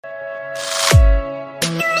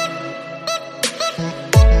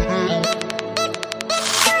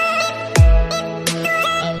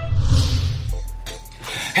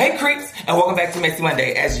Hey creeps, and welcome back to Messy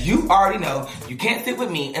Monday. As you already know, you can't sit with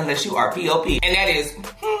me unless you are POP, and that is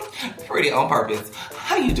pretty on purpose.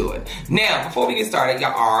 How you doing? Now, before we get started,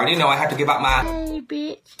 y'all already know I have to give out my hey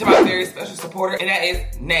bitch to my very special supporter, and that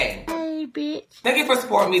is Nay. Hey bitch. Thank you for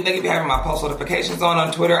supporting me. Thank you for having my post notifications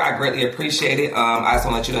on Twitter. I greatly appreciate it. I just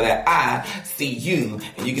want to let you know that I see you,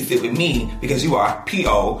 and you can sit with me because you are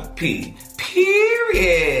POP.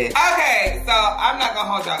 Period. Okay, so I'm not gonna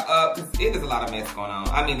hold y'all up because it is a lot of mess going on.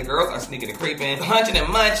 I mean, the girls are sneaking and creeping, hunching and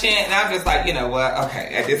munching, and I'm just like, you know what?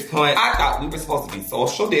 Okay, at this point, I thought we were supposed to be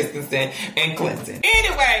social distancing and cleansing.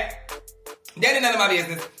 Anyway, that is none of my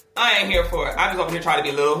business. I ain't here for it. I'm just over here trying to be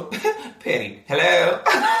a little petty. Hello?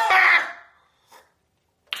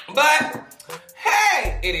 But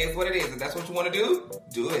hey, it is what it is. If that's what you want to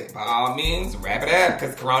do it. By all means, wrap it up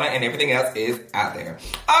because Corona and everything else is out there.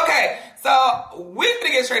 Okay, so we're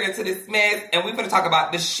gonna get straight into this mess and we're gonna talk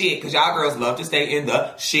about the shit because y'all girls love to stay in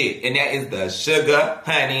the shit, and that is the sugar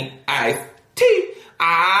honey iced tea.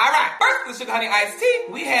 Alright, first for the sugar honey iced tea,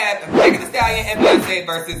 we have Megan Thee Stallion and Beyonce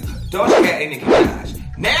versus Doja Cat and Nicki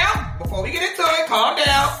Minaj. Now, before we get into it, calm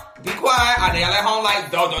down. Be quiet. I nail at home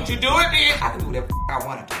like, don't you do it, bitch. I can do whatever I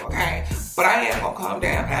want to do, okay? But I am gonna calm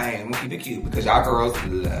down and I am gonna keep it cute because y'all girls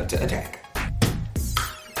love to attack.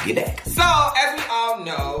 Get back. So, as we all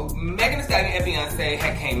know, Megan Thee Stallion and Beyonce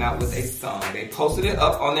had came out with a song. They posted it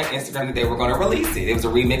up on their Instagram that they were gonna release it. It was a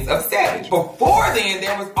remix of Savage. Before then,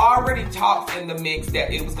 there was already talks in the mix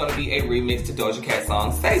that it was gonna be a remix to Doja Cat's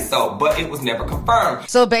song Say So, but it was never confirmed.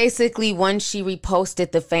 So basically, once she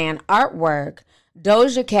reposted the fan artwork,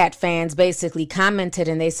 Doja Cat fans basically commented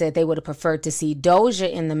and they said they would have preferred to see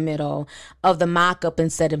Doja in the middle of the mock-up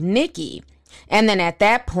instead of Nicki. And then at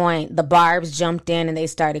that point, the Barbs jumped in and they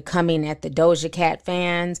started coming at the Doja Cat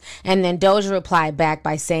fans. And then Doja replied back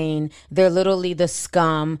by saying, they're literally the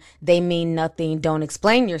scum. They mean nothing. Don't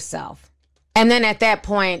explain yourself. And then at that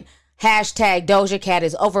point, hashtag Doja Cat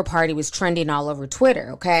is over party was trending all over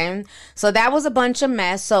Twitter, okay? So that was a bunch of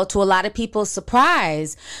mess. So to a lot of people's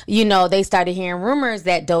surprise, you know, they started hearing rumors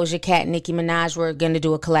that Doja Cat and Nicki Minaj were going to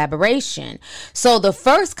do a collaboration. So the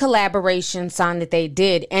first collaboration song that they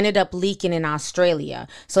did ended up leaking in Australia.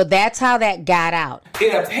 So that's how that got out.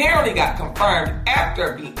 It apparently got confirmed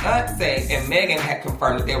after Beyonce and Megan had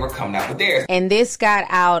confirmed that they were coming out with theirs. And this got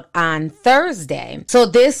out on Thursday. So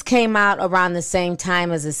this came out around the same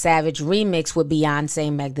time as a Savage remix with Beyonce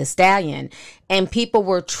and Meg Thee Stallion, and people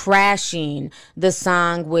were trashing the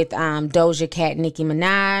song with Doja Cat and Nicki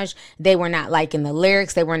Minaj. They were not liking the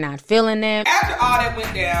lyrics. They were not feeling it. After all that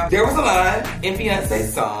went down, there was a line in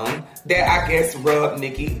Beyonce's song that I guess rubbed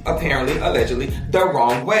Nicki, apparently, allegedly, the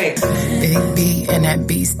wrong way. Big B and that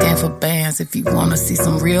B stand for bands. If you want to see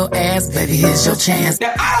some real ass, baby, here's your chance.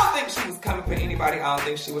 Now, I don't think she was coming for anybody. I don't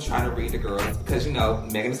think she was trying to read the girls because, you know,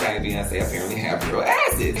 Megan Thee Stallion and Beyonce apparently have real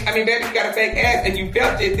asses. I mean, baby, you got a fake ass and you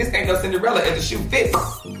felt it. This ain't no Cinderella. If the shoe fits,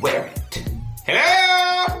 wear it.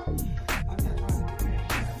 Hello? I'm not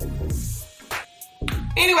trying to do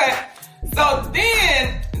that. Anyway, so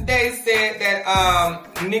then they said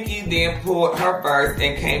that Nicki then pulled her verse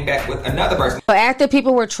and came back with another verse. So after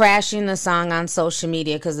people were trashing the song on social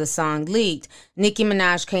media because the song leaked, Nicki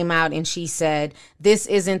Minaj came out and she said, this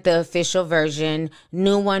isn't the official version.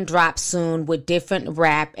 New one drops soon with different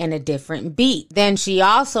rap and a different beat. Then she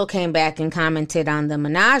also came back and commented on the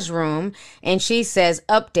Minaj Room and she says,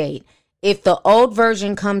 update. If the old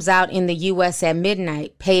version comes out in the U.S. at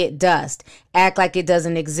midnight, pay it dust. Act like it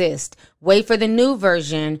doesn't exist. Wait for the new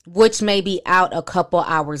version, which may be out a couple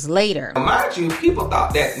hours later. Mind you, people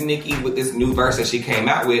thought that Nicki, with this new verse that she came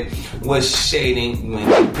out with, was shading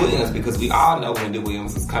Wendy Williams because we all know Wendy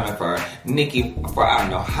Williams is coming for Nicki for I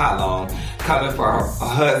don't know how long, coming for her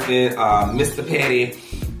husband, Mr. Petty.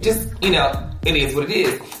 Just, you know, it is what it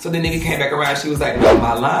is. So then Nicki came back around. She was like, no,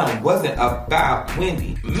 my line wasn't about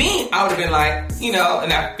Wendy. Me, I would have been like, you know,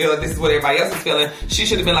 and I feel like this is what everybody else is feeling. She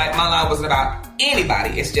should have been like, my line wasn't about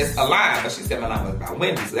anybody. It's just a line. But she said my line was about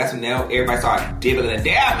Wendy. So that's when now everybody started dibbling and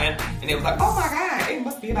dabbling. And it was like, oh my God, it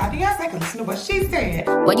must be about Beyonce. Because listen to what she said.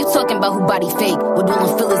 Why you talking about who body fake? With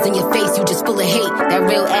doing fillers in your face, you just full of hate. That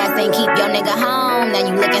real ass ain't keep your nigga home. Now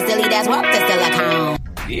you looking silly, that's what that's still like home.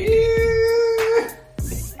 Yeah.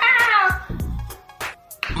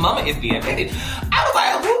 Mama is being petty. I was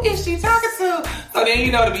like, who is she talking to? So then,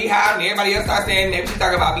 you know, the Beehive and everybody else started saying maybe she's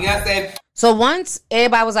talking about Beyonce. So once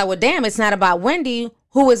everybody was like, well, damn, it's not about Wendy.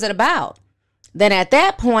 Who is it about? Then at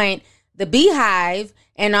that point, the Beehive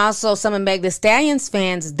and also some of Meg Thee Stallion's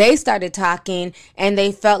fans, they started talking and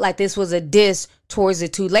they felt like this was a diss towards the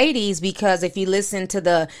two ladies, because if you listen to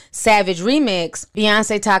the Savage remix,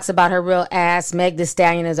 Beyonce talks about her real ass. Meg Thee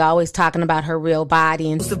Stallion is always talking about her real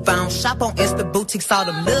body. And shop on Insta boutiques, all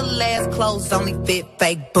them little ass clothes only fit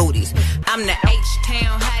fake booties. I'm the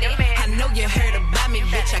H-Town hottie. I know you heard about me,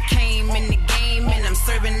 bitch. I came in the game and I'm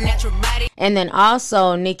serving natural body. And then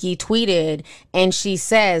also Nicki tweeted and she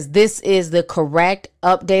says, this is the correct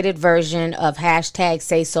updated version of hashtag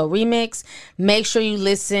Say So Remix. Make sure you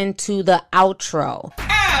listen to the outro.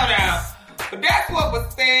 I don't know. But that's what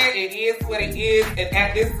was said. It is what it is. And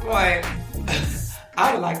at this point,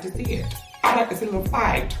 I would like to see it. I'd like to see a little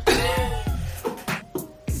fight.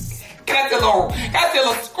 That's a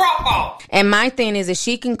little scrap off. And my thing is, if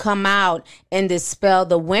she can come out and dispel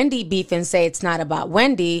the Wendy beef and say it's not about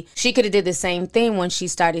Wendy, she could have did the same thing when she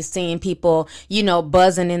started seeing people, you know,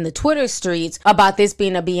 buzzing in the Twitter streets about this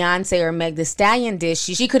being a Beyonce or Meg Thee Stallion dish.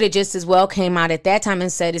 She could have just as well came out at that time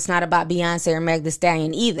and said it's not about Beyonce or Meg Thee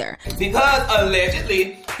Stallion either. Because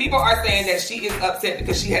allegedly, people are saying that she is upset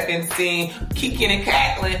because she had been seen kicking and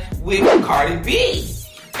cackling with Cardi B.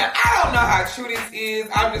 Now, I don't know how true this is.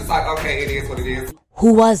 I'm just like, okay, it is what it is.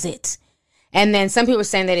 Who was it? And then some people are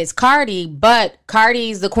saying that it's Cardi, but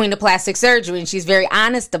Cardi's the queen of plastic surgery, and she's very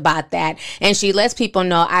honest about that. And she lets people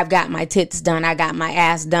know, I've got my tits done, I got my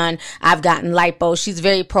ass done, I've gotten lipo. She's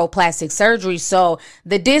very pro-plastic surgery, so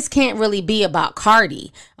the diss can't really be about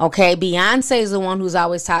Cardi, okay? Beyonce is the one who's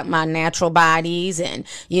always talking about natural bodies and,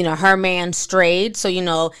 you know, her man strayed, so, you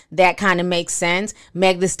know, that kind of makes sense.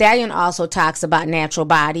 Meg Thee Stallion also talks about natural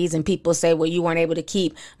bodies, and people say, well, you weren't able to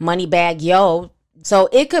keep Moneybag Yo. So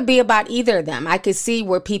it could be about either of them. I could see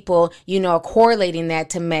where people, you know, are correlating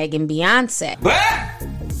that to Meg and Beyonce. But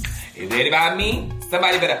if it about me,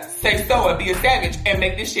 somebody better say so and be a savage and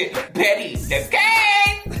make this shit petty. That's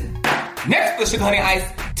gay. Next for Sugar Honey Ice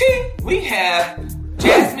Tea, we have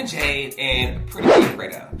Jasmine Jade and Pretty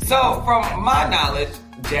Fredo. So from my knowledge,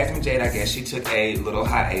 Jasmine Jade, I guess she took a little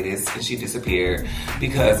hiatus and she disappeared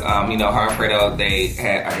because, you know, her and Fredo, they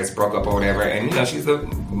had, I guess, broke up or whatever. And, you know, she's the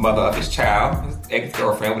mother of his child, his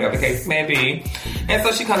ex-girlfriend, whatever the case may be. And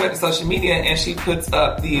so she comes back to social media and she puts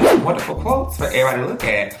up these wonderful quotes for everybody to look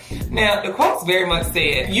at. Now, the quotes very much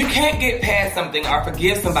said, you can't get past something or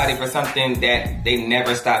forgive somebody for something that they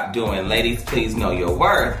never stopped doing. Ladies, please know your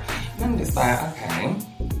worth. And I'm just like, okay.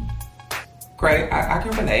 Great, I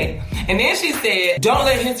can relate. And then she said, don't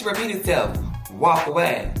let history repeat itself. Walk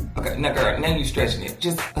away. Okay, now girl, now you stretching it.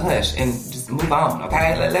 Just hush and just move on,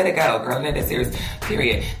 okay? Let it go, girl. Let that serious,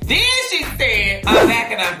 period. Then she said, I'm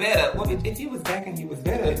back and I'm better. Well, if you was back and you was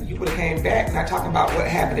better, you would have came back not talking about what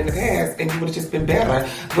happened in the past and you would have just been better.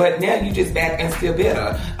 But now you just back and still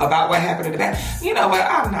bitter about what happened in the past. You know what?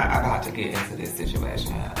 I'm not about to get into this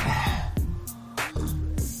situation.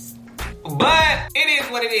 But it is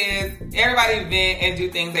what it is. Everybody vent and do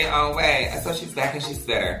things their own way. So she's back and she's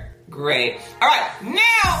better. Great. All right.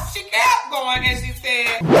 Now she kept going and she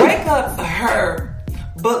said, breakups hurt,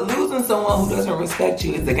 but losing someone who doesn't respect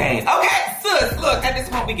you is the game. Okay, sis, look, at this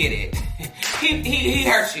point we get it. He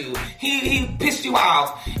hurt you. He pissed you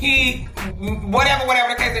off. He whatever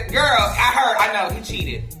the case is. Girl, I know he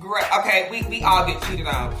cheated. Great. Okay, we all get cheated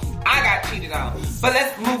on. I got cheated on. But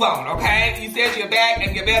let's move on, okay? You said you're back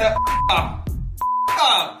and you're better.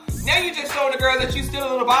 Now you just showing the girl that you still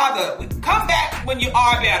a little bothered. Come back when you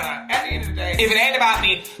are better. At the end of the day, if it ain't about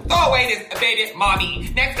me, throw away this baby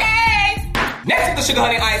mommy. Next case. Next is the Sugar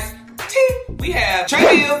Honey Ice Tea. We have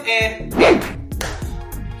Trey Mills and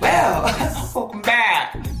well, welcome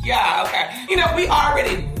back. Yeah, okay. You know, we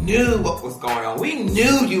already knew what was going on. We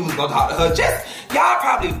knew you was gonna talk to her. Just, y'all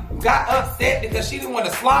probably got upset because she didn't want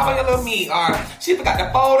to slob on your little meat, or she forgot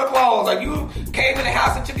to fold her clothes, or you came in the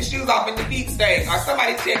house and took your shoes off and your feet stank, or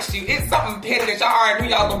somebody texted you. It's something petty that y'all already knew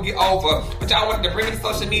y'all gonna get over, but y'all wanted to bring it to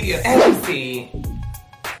social media. As you see,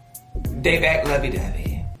 they back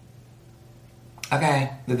lovey-dovey.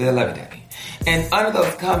 Okay? They're lovey-dovey. And under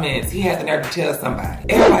those comments, he had the nerve to tell somebody,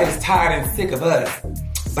 everybody's tired and sick of us,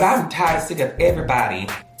 but I'm tired and sick of everybody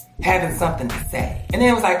having something to say. And then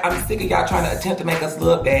it was like, I'm sick of y'all trying to attempt to make us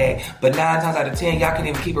look bad, but 9 times out of 10, y'all can't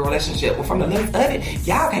even keep a relationship. Well, from the length of it,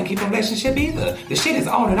 y'all can't keep a relationship either. The shit is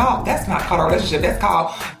on and off. That's not called a relationship. That's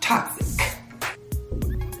called toxic.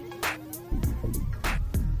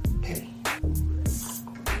 Petty.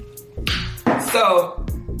 So,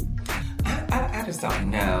 I just don't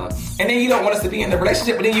know. And then you don't want us to be in the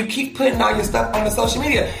relationship, but then you keep putting all your stuff on the social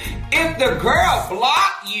media. If the girl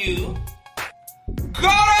blocked you, go to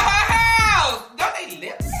her house. Don't they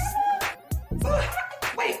live together? So,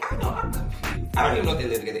 wait, I'm confused. I don't even know if they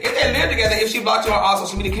live together. If they live together, if she blocked you on all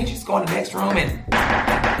social media, can't you just go in the next room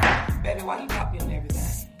and, baby, why you block me on everything?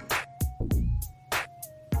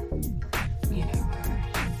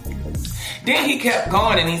 Then he kept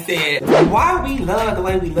going and he said, why we love the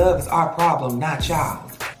way we love is our problem, not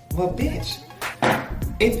y'all's. Well, bitch,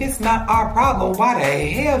 if it's not our problem, why the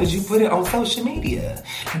hell did you put it on social media?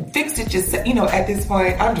 Fix it yourself. You know, at this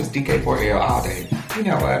point, I'm just DK4L all day. You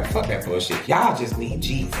know what? Fuck that bullshit. Y'all just need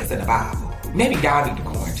Jesus and the Bible. Maybe y'all need to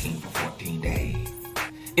quarantine for 14 days.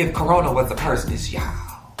 If Corona was a person, it's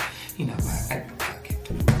y'all. You know what? Fuck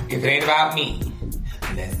it. If it ain't about me,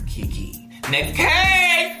 let's kiki. Next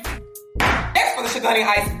case! Next for the Sugar Honey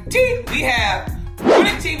Iced Tea, we have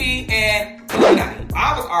RubiRose and Illuminati.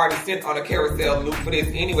 I was already sitting on a carousel loop for this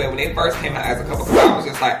anyway when they first came out as a couple, because I was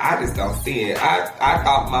just like, I just don't see it. I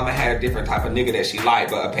thought Mama had a different type of nigga that she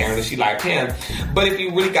liked, but apparently she liked him. But if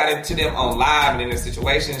you really got into them on live and in their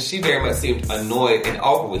situations, she very much seemed annoyed and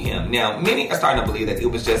over with him. Now, many are starting to believe that it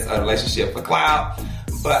was just a relationship for clout,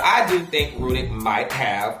 but I do think Rudik might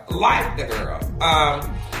have liked the girl.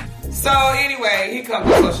 So anyway, he comes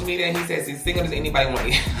to social media and he says he's single. Does anybody want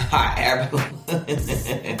to hot air balloon?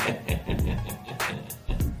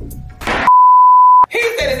 He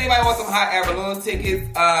said, does anybody want some hot air balloon tickets?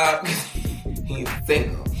 He's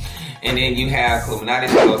single. And then you have Illuminati.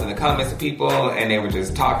 She goes in the comments to people and they were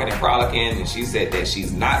just talking and frolicking. And she said that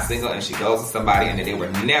she's not single and she goes to somebody and that they were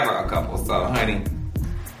never a couple. So, honey,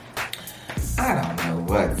 I don't know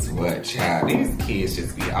what's what, child. These kids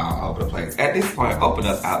just be all over the place. At this point, open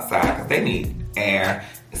up outside because they need air,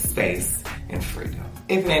 space, and freedom.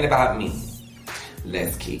 If it ain't about me,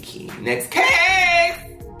 let's kiki. Next case!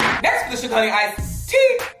 Next for the Sugar Honey Iced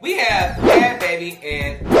Tea, we have Bad Baby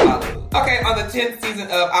and Malu. Okay, on the 10th season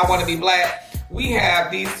of I Want to Be Black, we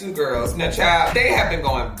have these two girls. Now, child, they have been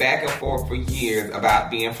going back and forth for years about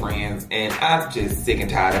being friends, and I'm just sick and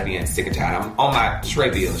tired of being sick and tired. I'm on my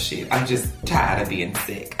trivial shit. I'm just tired of being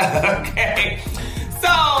sick. Okay? So,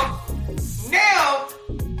 now,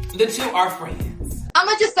 the two are friends. I'm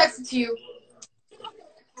gonna just text it to you.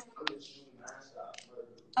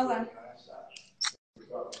 Okay.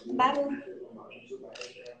 Bye, boo.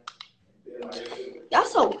 Y'all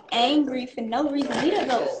so angry for no reason. Leave her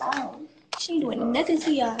alone. She ain't doing nothing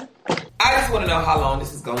to y'all. I just want to know how long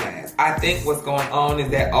this is going to last. I think what's going on is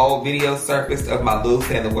that old video surfaced of Malu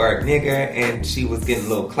saying the word nigger, and she was getting a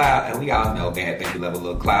little clout, and we all know Bad Baby love a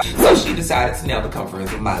little clout. So she decided to now become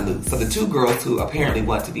friends with Malu. So the two girls who apparently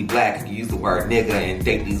want to be black and use the word nigger and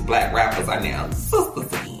date these black rappers are now sisters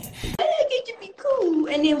again. I get to be cool,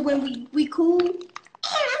 and then when we cool, y'all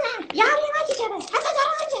didn't like each other. I thought y'all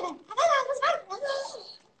liked each other. I thought y'all was like,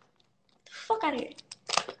 the fuck out of here.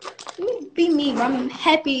 Be me, bro. I'm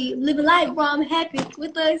happy. Living life, bro. I'm happy.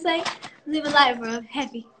 What do I say? Living life, bro. I'm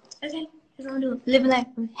happy. Okay? That's what I'm doing. Living life.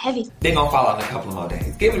 I'm happy. They're going to fall out in a couple of more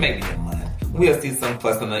days. Give it maybe a month. We'll see some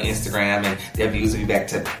fuss on Instagram and their views will be back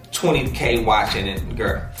to 20K watching it.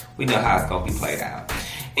 Girl, we know how it's going to be played out.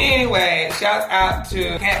 Anyway, shout out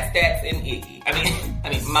to Cat Stats and Iggy. I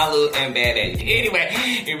mean, Malu and Bad Baby. Anyway,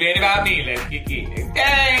 if it ain't about me, let's get it.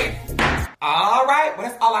 Okay? All right. Well,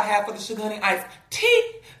 that's all I have for the Sugar Honey Iced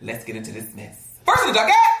Tea. Let's get into this mess. First of the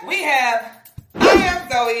docket, we have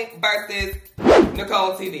IamZoie versus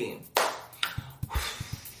Nicole TV.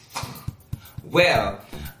 Well,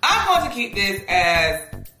 I'm going to keep this as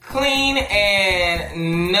clean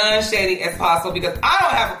and non-shady as possible because I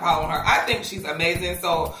don't have a problem with her. I think she's amazing.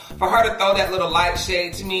 So for her to throw that little light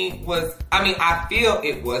shade to me was, I feel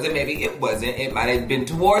it wasn't. Maybe it wasn't. It might have been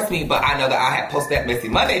towards me, but I know that I had posted that Messy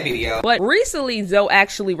Monday video. But recently, Zoe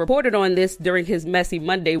actually reported on this during his Messy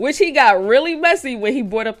Monday, which he got really messy when he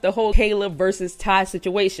brought up the whole Kayla versus Ty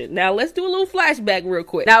situation. Now, let's do a little flashback real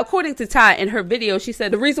quick. Now, according to Ty, in her video, she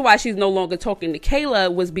said the reason why she's no longer talking to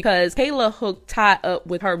Kayla was because Kayla hooked Ty up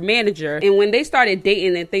with her manager, and when they started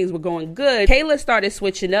dating and things were going good, Kayla started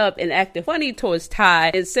switching up and acting funny towards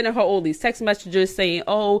Ty and sending her all these text messages saying,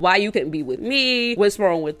 oh, why you couldn't be with me? What's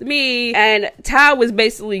wrong with me? And Ty was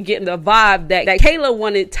basically getting the vibe that Kayla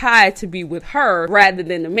wanted Ty to be with her rather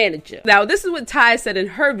than the manager. Now, this is what Ty said in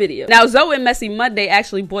her video. Now, Zoe and Messy Monday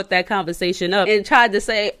actually brought that conversation up and tried to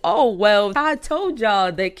say, oh, well, Ty told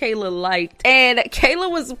y'all that Kayla liked, and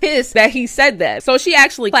Kayla was pissed that he said that. So she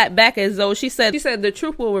actually clapped back at Zoe. She said the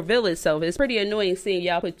truth will reveal itself. It's pretty annoying seeing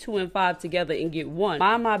y'all put 2 and 5 together and get 1.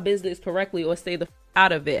 Mind my business correctly or stay the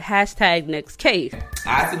out of it. Hashtag next case.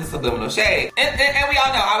 I see the subliminal shade. And we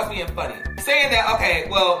all know I was being funny. Saying that, okay,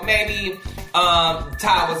 well, maybe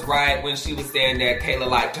Ty was right when she was saying that Kayla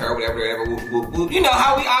liked her, whatever. You know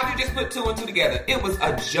how we all just put 2 and 2 together. It was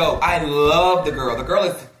a joke. I love the girl. The girl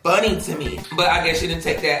is funny to me. But I guess she didn't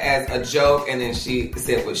take that as a joke, and then she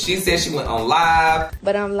said what she said. She went on live.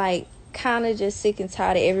 But I'm like kind of just sick and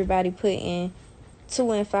tired of everybody putting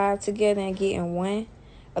 2 and 5 together and getting 1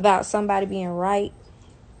 about somebody being right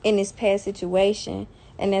in this past situation,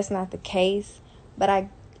 and that's not the case. But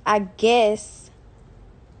I guess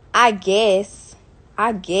y'all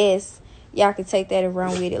could take that and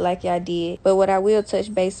run with it like y'all did. But what I will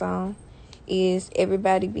touch base on is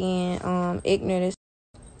everybody being ignorant,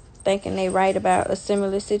 thinking they right about a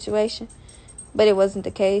similar situation, but it wasn't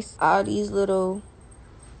the case. All these little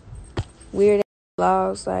weird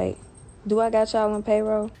laws, like, do I got y'all on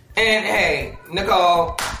payroll? And hey,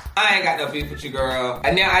 Nicole, I ain't got no beef with you, girl.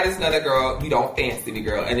 And now I just know that, girl, you don't fancy me,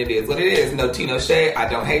 girl. And it is what it is. No tea, no shade. I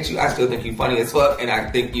don't hate you. I still think you funny as fuck. And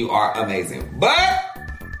I think you are amazing. But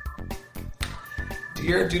do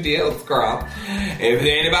your due diligence, girl. If it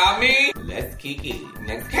ain't about me, let's keep it.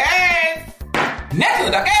 Next case. Next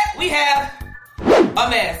one, okay? We have a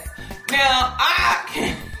mess. Now, I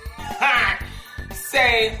can't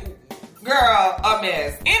say, girl, a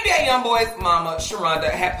mess. NBA YoungBoy's mama,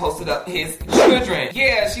 Sharonda, had posted up his children.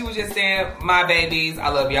 Yeah, she was just saying, my babies, I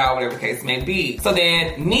love y'all, whatever the case may be. So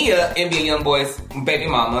then Nia, NBA YoungBoy's baby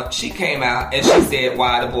mama, she came out and she said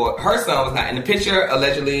why her son was not in the picture.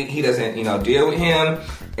 Allegedly, he doesn't, deal with him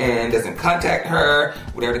and doesn't contact her,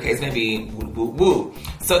 whatever the case may be. Woo, woo, woo.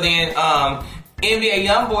 So then, NBA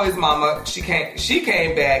YoungBoy's mama, she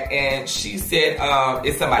came back and she said,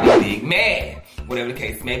 is somebody big mad? Whatever the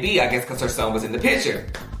case may be, I guess because her son was in the picture.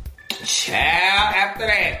 Child, after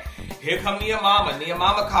that, here come Nia Mama. Nia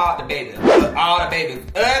Mama called the baby. All the babies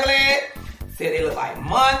ugly. Said they look like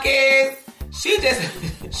monkeys. She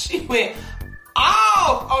went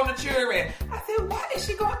off on the children. I said, why is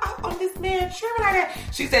she going off on this man's children like that?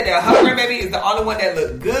 She said that her grandbaby is the only one that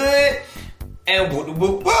looked good. And woo,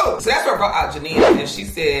 woo, woo. So that's what brought out Janine. And she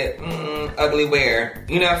said, ugly where?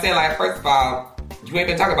 You know what I'm saying? Like, first of all, you ain't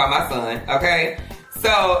been talking about my son, okay?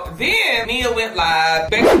 So then Nia went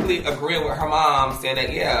live, basically agreeing with her mom, saying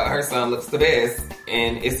that, yeah, her son looks the best,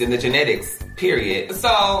 and it's in the genetics, period. So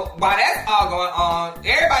while that's all going on,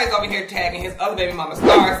 everybody's over here tagging his other baby mama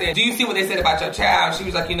Star, saying, do you see what they said about your child? She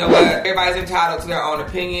was like, you know what? Everybody's entitled to their own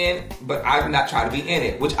opinion, but I'm not trying to be in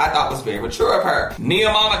it, which I thought was very mature of her.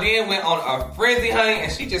 Nia Mama then went on a frenzy, honey,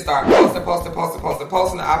 and she just started posting. I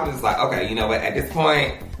was just like, okay, you know what? At this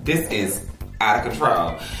point, this is out of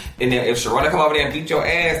control. And then if Sharonda come over there and beat your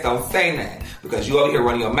ass, don't say nothing. Because you over here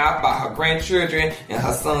running your mouth about her grandchildren and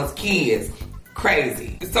her son's kids.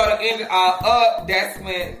 Crazy. So to end it all up, that's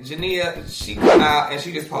when Jania, she come out and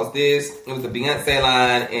she just posted this. It was the Beyonce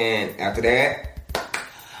line, and after that,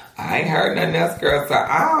 I ain't heard nothing else, girl. So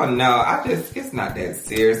I don't know. It's not that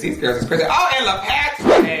serious. These girls is crazy. Oh, and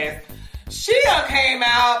LaPatricia ass. She done came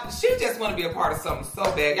out. She just want to be a part of something so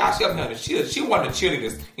bad. Y'all, she up here on the cheerleaders. She one of the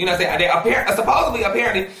cheerleaders. You know what I'm saying?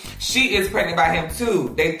 Apparently, she is pregnant by him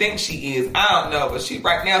too. They think she is. I don't know. But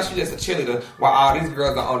right now, she's just a cheerleader while all these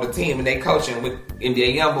girls are on the team and they coaching with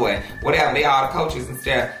NBA YoungBoy. Whatever. They all the coaches and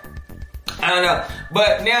stuff. I don't know.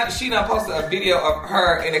 But now she done posted a video of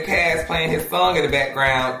her in the cast playing his song in the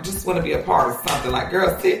background. Just want to be a part of something. Like,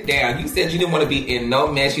 girl, sit down. You said you didn't want to be in no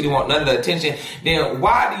mess. You didn't want none of the attention. Then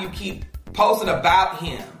why do you keep posting about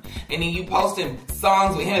him, and then you posting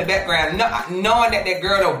songs with him in the background, knowing that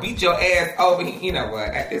girl don't beat your ass over? You know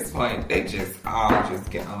what? At this point, they all just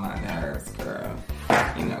get on my nerves, girl.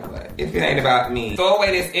 You know what? If it ain't about me, throw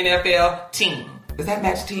away this NFL team. Does that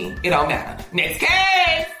match team? It don't matter. Next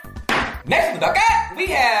case. Next one, okay? We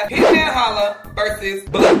have Hitman Holla versus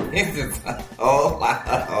Blue. This is a whole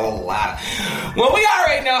lot. Well, we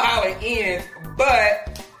already know how it ends, but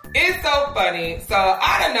it's so funny. So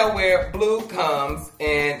out of nowhere, Blue comes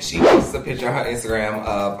and she posts a picture on her Instagram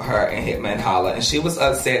of her and Hitman Holla. And she was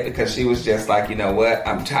upset because she was just like, you know what?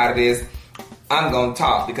 I'm tired of this. I'm going to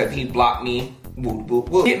talk because he blocked me. Woo, woo,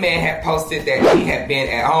 woo. Hitman had posted that he had been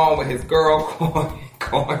at home with his girl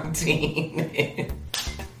quarantine.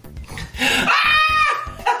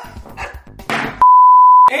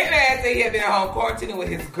 Hitman said he had been at home quarantining with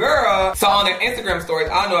his girl. So on their Instagram stories,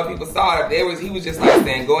 I don't know if people saw it. He was just like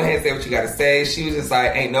saying, go ahead and say what you gotta say. She was just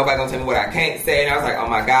like, ain't nobody gonna tell me what I can't say. And I was like, oh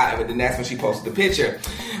my God. And then that's when she posted the picture.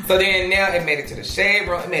 So then now it made it to the shade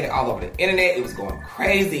room. It made it all over the internet. It was going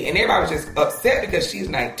crazy. And everybody was just upset because she's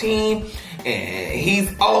 19 and he's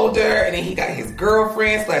older. And then he got his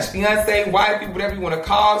girlfriend / fiance, wife, whatever you want to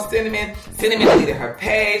call Cinnamon. Cinnamon deleted her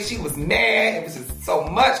page. She was mad. It was just so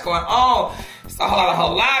much going on. It's a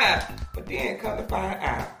whole lot of. But then come to find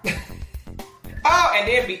out. Oh, and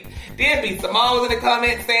then be Simone was in the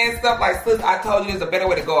comments saying stuff like, sis, I told you there's a better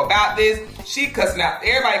way to go about this. She cussing out,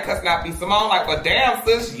 everybody cussing out B. Simone like, well, damn,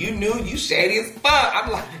 sis, you knew you shady as fuck.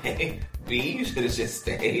 I'm like, hey, B, you should have just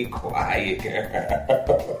stayed quiet,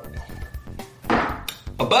 girl.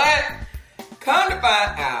 But Come to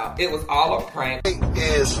find out, it was all a prank. It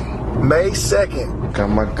is May 2nd.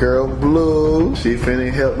 Got my girl Blue. She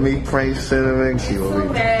finna help me prank Cinnamon. She will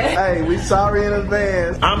be. Hey, we sorry in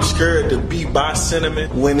advance. I'm scared to be by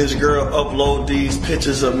Cinnamon when this girl upload these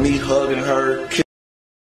pictures of me hugging her.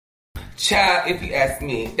 Child, if you ask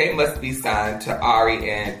me, they must be signed to Ari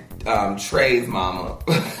and Trey's mama.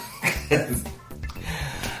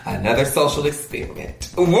 Another social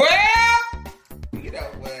experiment. Well, you know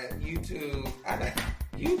what?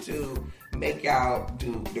 YouTube make y'all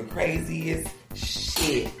do the craziest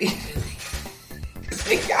shit.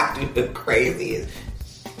 Make y'all do the craziest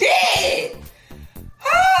shit.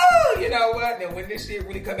 Oh, you know what? Now when this shit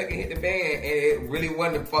really come back and hit the fan, and it really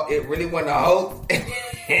wasn't a hoax,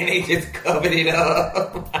 and they just covered it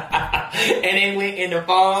up, and they went in the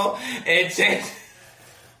phone and changed.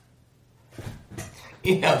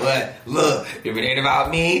 You know what? Look, if it ain't about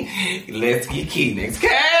me, let's get key. Next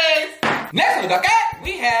case. Next one, okay?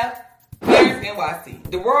 We have Clarence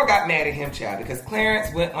NYC. The world got mad at him, child, because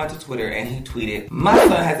Clarence went onto Twitter and he tweeted, "My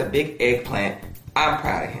son has a big eggplant. I'm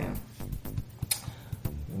proud of him."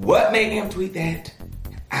 What made him tweet that?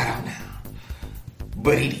 I don't know.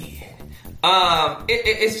 But he did.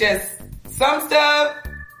 It's just some stuff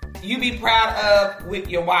you be proud of with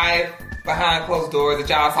your wife behind closed doors that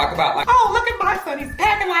y'all talk about, like, oh, look at my son, he's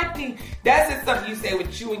acting like me. That's just something you say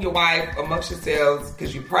with you and your wife amongst yourselves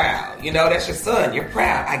because you're proud. You know, that's your son. You're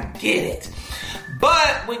proud. I get it.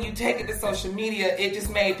 But when you take it to social media, it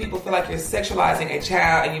just made people feel like you're sexualizing a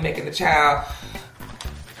child and you're making the child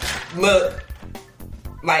look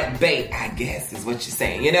like bait, I guess, is what you're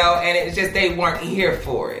saying, you know? And it's just they weren't here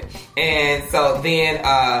for it. And so then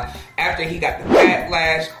after he got the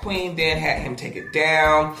backlash, Queen then had him take it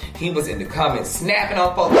down. He was in the comments snapping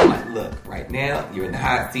on folks. I'm like, look, right now, you're in the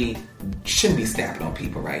hot seat. You shouldn't be snapping on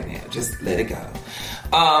people right now. Just let it go.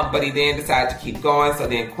 But he then decided to keep going. So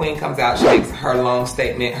then Queen comes out. She makes her long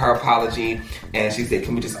statement, her apology. And she said,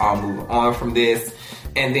 can we just all move on from this?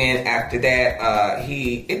 And then after that,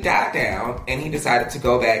 it died down, and he decided to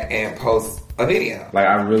go back and post a video. Like,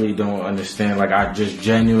 I really don't understand. Like, I just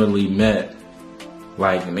genuinely met.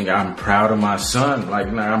 Like, nigga, I'm proud of my son. Like,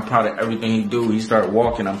 I'm proud of everything he do. He started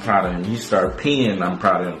walking, I'm proud of him. He started peeing, I'm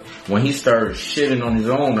proud of him. When he started shitting on his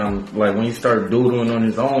own, when he started doodling on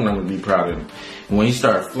his own, I'm gonna be proud of him. When he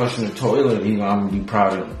started flushing the toilet, I'm gonna be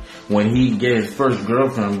proud of him. When he get his first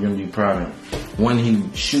girlfriend, I'm gonna be proud of him. When he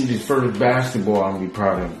shoot his first basketball, I'm gonna be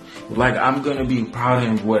proud of him. Like, I'm gonna be proud of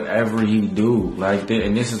him whatever he do. Like,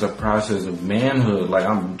 and this is a process of manhood. Like,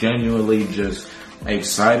 I'm genuinely just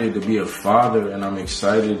excited to be a father, and I'm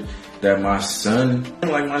excited that my son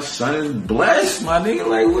is blessed, my nigga.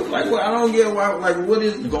 Like what? I don't get why. Like, what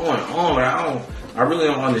is going on? I really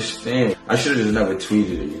don't understand. I should have just never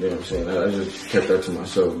tweeted it. You know what I'm saying? I just kept that to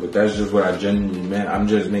myself. But that's just what I genuinely meant. I'm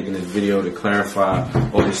just making this video to clarify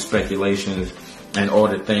all the speculations and all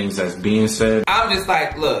the things that's being said. I'm just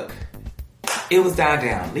like, look, it was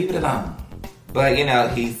down. Leave it alone. But, you know,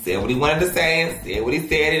 he said what he wanted to say and said what he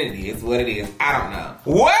said, and it is what it is. I don't know.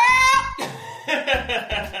 Well,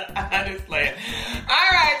 I'm just playing. All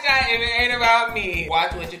right, y'all, if it ain't about me,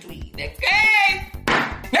 watch what you tweet. Next case.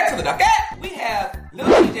 Next on the docket, we have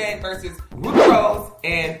LilTJay versus RubiRose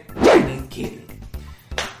and Chinese Kitty.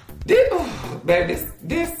 This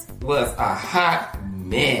was a hot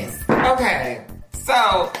mess. Okay,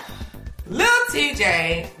 so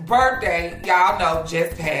LilTJay birthday, y'all know,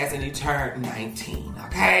 just passed and he turned 19,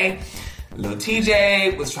 okay?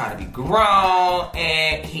 LilTJay was trying to be grown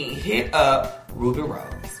and he hit up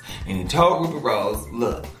RubiRose. And he told RubiRose,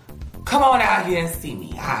 look, come on out here and see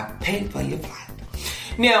me. I paid for your flight.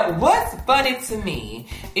 Now, what's funny to me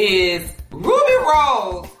is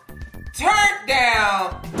RubiRose turned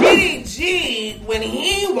down DDG when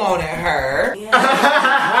he wanted her. Yeah.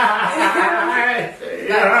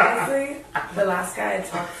 But honestly, the last guy I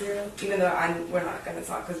talked to, even though we're not going to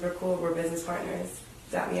talk because we're cool, we're business partners,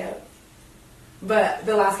 dap me up. But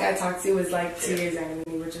the last guy I talked to was like 2 years younger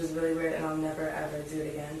than me, which is really weird, and I'll never ever do it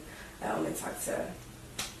again. I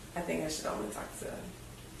think I should only talk to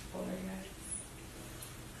older guys.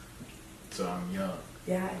 So I'm young.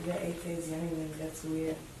 Yeah, you're 8 days younger than me. That's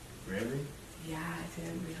weird. Really? Yeah, I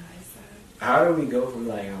didn't realize that. How do we go from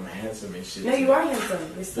like I'm handsome and shit? No, you are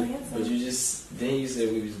handsome. You're still handsome. But then you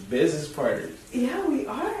said we was business partners. Yeah, we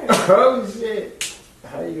are. Oh shit!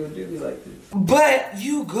 How you gonna do me like this? But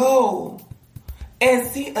you go and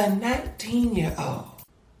see a 19-year-old.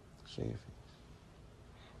 Show your face.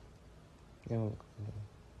 Yo.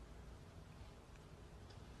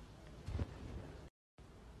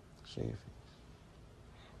 Show your face.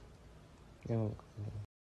 Yo.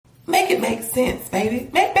 Make it make sense, baby.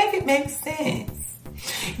 Make it make sense.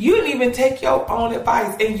 You didn't even take your own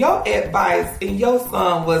advice, and your advice and your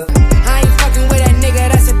son was, I ain't fucking with that nigga,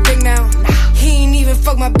 that's a big mouth. He ain't even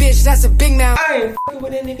fuck my bitch, that's a big mouth. I ain't fucking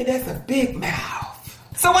with that nigga, that's a big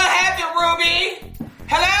mouth. So what happened, Ruby?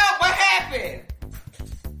 Hello? What happened?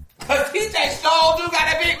 Cause TJ sure do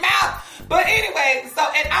got a big mouth. But anyway, so,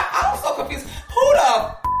 and I'm so confused. Who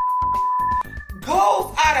the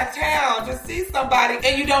goes out of town to see somebody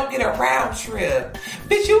and you don't get a round trip?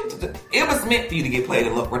 Bitch, it was meant for you to get played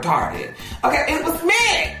and look retarded. Okay, it was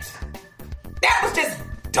meant. That was just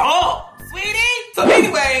dumb, sweetie. So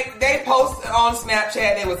anyway, they posted on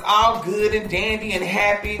Snapchat. It was all good and dandy and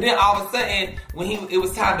happy. Then all of a sudden, when it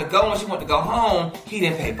was time to go and she wanted to go home, he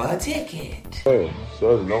didn't pay for her ticket. Hey,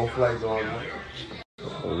 so there's no flights on there?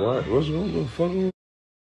 What? What's wrong with the fucking...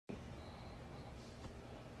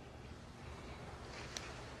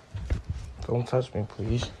 Don't touch me,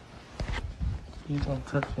 please. Please don't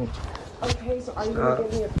touch me. Okay, so are you gonna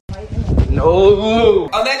give me a flight? No!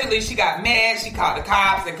 Allegedly, she got mad. She called the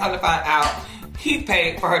cops and come to find out he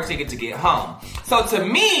paid for her ticket to get home. So to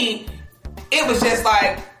me, it was just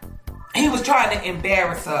like, he was trying to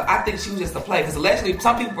embarrass her. I think she was just a play. Because allegedly,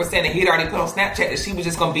 some people were saying that he had already put on Snapchat that she was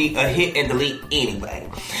just going to be a hit and delete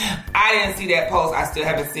anyway. I didn't see that post. I still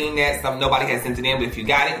haven't seen that. Nobody has sent it in. But if you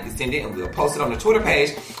got it, you can send it and we'll post it on the Twitter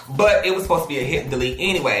page. But it was supposed to be a hit and delete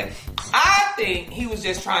anyway. I think he was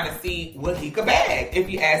just trying to see what he could bag, if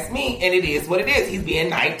you ask me. And it is what it is. He's being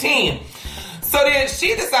 19. So then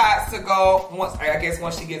she decides to go, once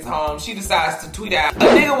she gets home, she decides to tweet out, a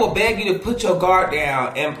nigga will beg you to put your guard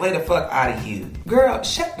down and play the fuck out of you. Girl,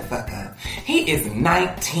 shut the fuck up. He is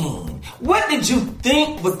 19. What did you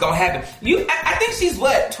think was gonna happen? I think she's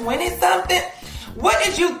what, 20 something? What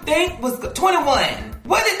did you think was, 21?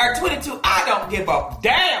 Or 22? I don't give a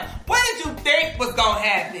damn. What did you think was gonna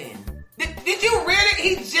happen? Did you really?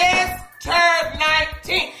 He just turned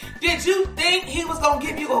 19. Did you think he was gonna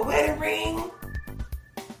give you a wedding ring?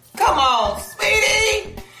 Come on,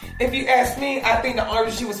 sweetie. If you ask me, I think the only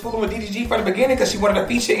reason she was fooling with DDG from the beginning because she wanted a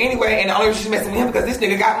feature anyway, and the only reason she's messing with him because this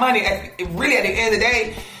nigga got money. Really, at the end of the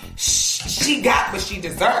day, she got what she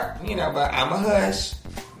deserved, you know. But I'm a hush,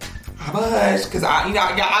 because I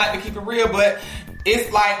like to keep it real. But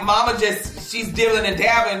it's like mama she's dibbling and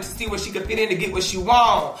dabbling to see what she could fit in to get what she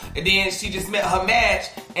want, and then she just met her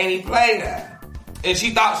match and he played her. And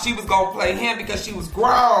she thought she was going to play him because she was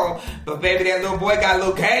grown. But baby, that little boy got a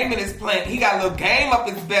little game in his plant. He got a little game up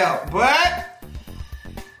his belt. But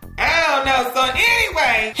I don't know. So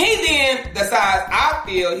anyway, he then decides, I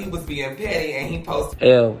feel he was being petty, and he posted,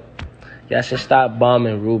 Yo, y'all should stop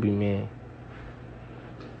bombing Ruby, man.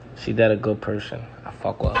 She that a good person. I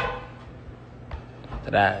fuck with her.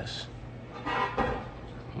 That ass.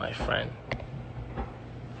 My friend.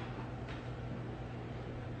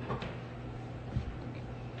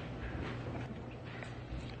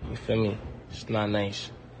 You feel me? It's not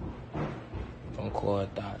nice. Don't call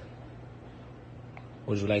it that.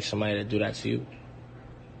 Would you like somebody to do that to you?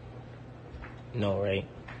 No, right?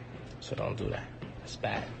 So don't do that. That's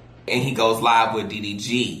bad. And he goes live with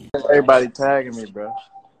DDG. Everybody tagging me, bro.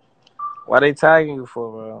 Why they tagging you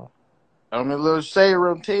for, bro? I'm in a little shade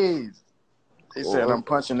room tease. They said I'm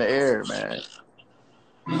punching the air, man.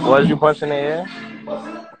 Was you punching the air?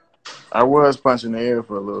 I was punching the air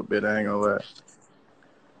for a little bit, I ain't gonna lie.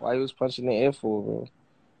 Why you was punching the air for, bro?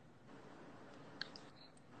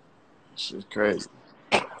 Shit's crazy.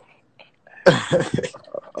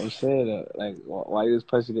 I'm saying that, like, why you was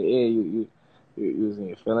punching the air? You was in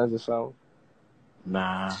your feelings or something?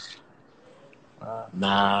 Nah.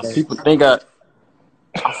 People think I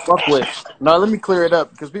fuck with. No, let me clear it up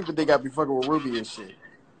because people think I be fucking with Ruby and shit.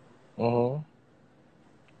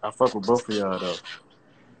 I fuck with both of y'all though.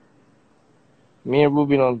 Me and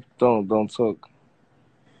Ruby don't talk.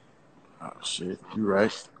 Oh shit, you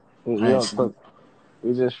right. We don't talk.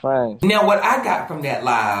 We just friends. Now, what I got from that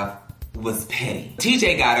live was petty.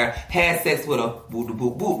 TJ got her, had sex with her,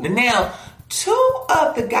 boop. Now, two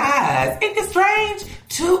of the guys, ain't this strange?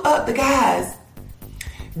 Two of the guys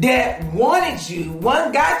that wanted you,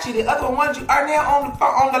 one got you, the other one wanted you, are now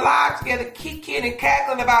on the live together, kicking and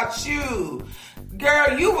cackling about you.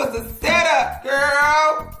 Girl, you was a setup,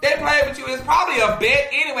 girl. They played with you. It's probably a bet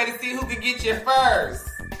anyway to see who could get you first.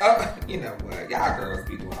 Oh, you know what? Y'all girls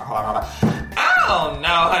be doing a lot. I don't know,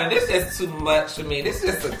 honey. This is too much for me. This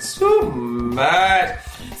is too much.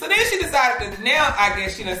 So then she decided to, now I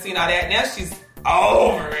guess she done seen all that. Now she's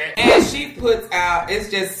over it. And she puts out, it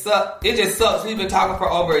just sucks. We've been talking for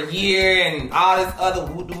over a year and all this other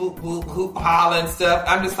whoop holler and stuff.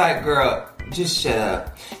 I'm just like, girl, just shut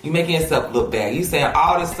up. You making yourself look bad. You saying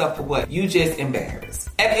all this stuff for what? You just embarrassed.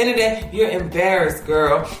 At the end of the day, you're embarrassed,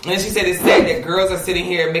 girl. And then she said it's sad that girls are sitting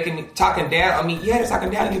here talking down on me. Yeah, they're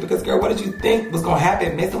talking down on you because, girl, what did you think was going to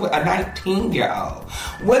happen messing with a 19-year-old?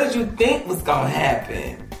 What did you think was going to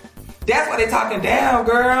happen? That's why they're talking down,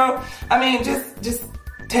 girl. I mean, just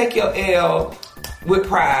take your L with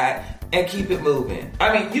pride and keep it moving.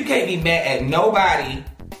 I mean, you can't be mad at nobody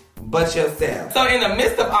but yourself. So in the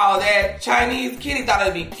midst of all that, Chinese Kitty thought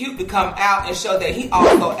it'd be cute to come out and show that he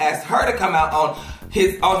also asked her to come out on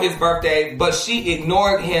his birthday, but she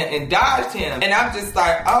ignored him and dodged him. And I'm just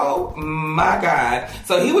like, oh my God.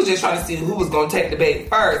 So he was just trying to see who was going to take the bait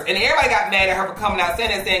first. And everybody got mad at her for coming out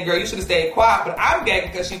saying, girl, you should have stayed quiet. But I'm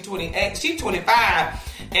gagging because she's 28, she's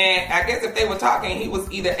 25. And I guess if they were talking, he was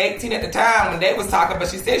either 18 at the time when they was talking, but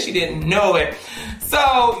she said she didn't know it.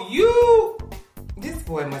 So this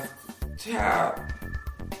boy must, child,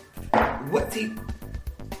 what's he?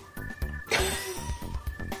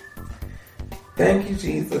 Thank you,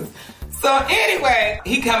 Jesus. So anyway,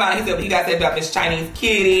 he come out, he said he got that about Miss Chinese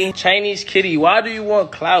Kitty. Chinese Kitty, why do you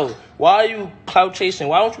want clout? Why are you clout chasing?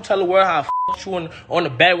 Why don't you tell the world how I f***ed you on the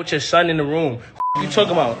bed with your son in the room? What you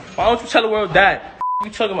talking about? Why don't you tell the world that? What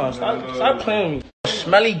you talking about? Stop playing with me.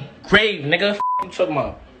 Smelly grave, nigga. What you talking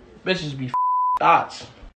about? Bitches be thoughts.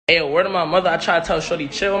 Hey, yo, word of my mother, I try to tell Shorty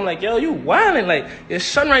chill. I'm like, yo, you wildin', like, your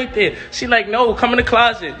son right there. She like, no, come in the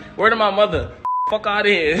closet. Word of my mother. Fuck out of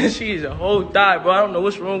here. She's a whole die, bro. I don't know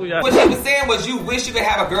what's wrong with y'all. What she was saying was, you wish you could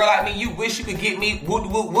have a girl like me. You wish you could get me, woo,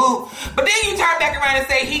 woo, woo. But then you turn back around and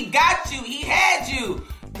say, he got you. He had you.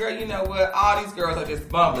 Girl, you know what? All these girls are just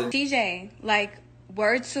bumbling. TJ, like,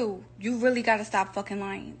 word 2, you really gotta stop fucking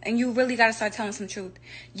lying. And you really gotta start telling some truth.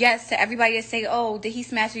 Yes, to everybody that say, oh, did he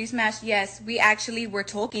smash or you smash? Yes, we actually were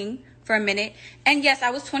talking for a minute. And yes, I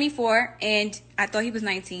was 24 and I thought he was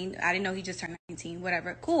 19. I didn't know he just turned 19.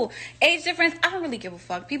 Whatever. Cool. Age difference, I don't really give a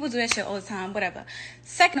fuck. People do that shit all the time. Whatever.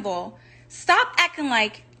 Second of all, stop acting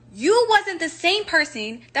like you wasn't the same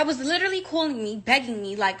person that was literally calling me, begging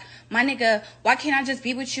me, like, my nigga, why can't I just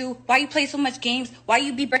be with you? Why you play so much games? Why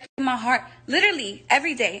you be breaking my heart? Literally,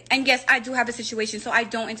 every day. And yes, I do have a situation, so I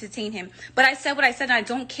don't entertain him. But I said what I said, and I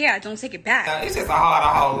don't care. I don't take it back. It's just a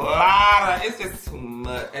whole lot of, it's just too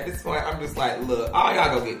much. At this point, I'm just like, look, all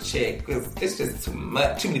y'all go get checked, because it's just too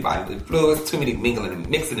much. Too many bodily fluids, too many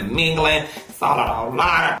mixing and mingling. It's all a whole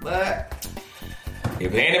lot. But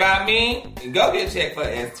if it ain't about me, go get checked for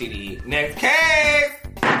STD. Next case.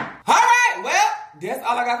 All right, well, that's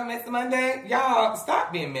all I got for Messy Monday. Y'all,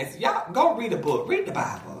 stop being messy. Y'all, go read a book. Read the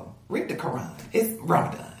Bible. Read the Quran. It's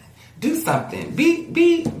Ramadan. Do something.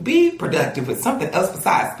 Be productive with something else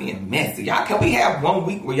besides being messy. Y'all, can we have 1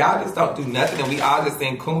 week where y'all just don't do nothing and we all just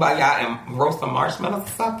sing Kumbaya and roast some marshmallows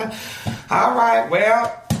or something? All right,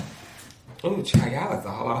 well. Ooh, child, y'all is a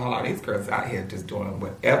whole lot. These girls out here just doing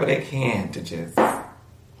whatever they can to just...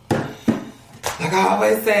 Like I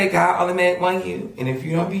always say, God only made one you. And if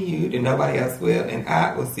you don't be you, then nobody else will. And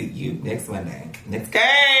I will see you next Monday. Next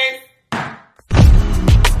case.